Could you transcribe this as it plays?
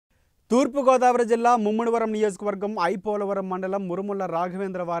తూర్పు గోదావరి జిల్లా ముమ్మడివరం నియోజకవర్గం ఐపోలవరం మండలం మురుముల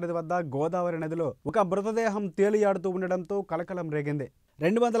రాఘవేంద్ర వారి వద్ద గోదావరి నదిలో ఒక మృతదేహం తేలియాడుతూ ఉండడంతో కలకలం రేగింది.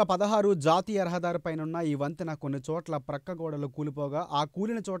 216 జాతీయ రహదారిపైనున్న ఈ వంతెన కొన్ని చోట్ల ప్రక్క గోడలు కూలిపోగా ఆ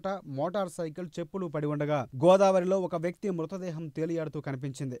కూలిన చోట మోటార్ సైకిల్ చెప్పులు పడి ఉండగా గోదావరిలో ఒక వ్యక్తి మృతదేహం తేలియాడుతూ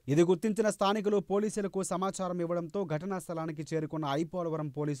కనిపించింది. ఇది గుర్తించిన స్థానికులు పోలీసులకు సమాచారం ఇవ్వడంతో ఘటనా స్థలానికి చేరుకున్న ఐపోలవరం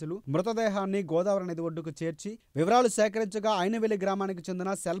పోలీసులు మృతదేహాన్ని గోదావరి నది ఒడ్డుకు చేర్చి వివరాలు సేకరించగా అయినవెల్లి గ్రామానికి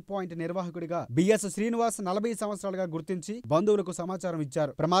చెందిన సెల్ పాయింట్ నిర్వాహకుడిగా బిఎస్ శ్రీనివాస్ 40 సంవత్సరాలుగా గుర్తించి బంధువులకు సమాచారం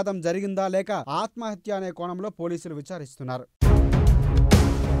ఇచ్చారు. ప్రమాదం జరిగిందా లేక ఆత్మహత్య అనే కోణంలో పోలీసులు విచారిస్తున్నారు.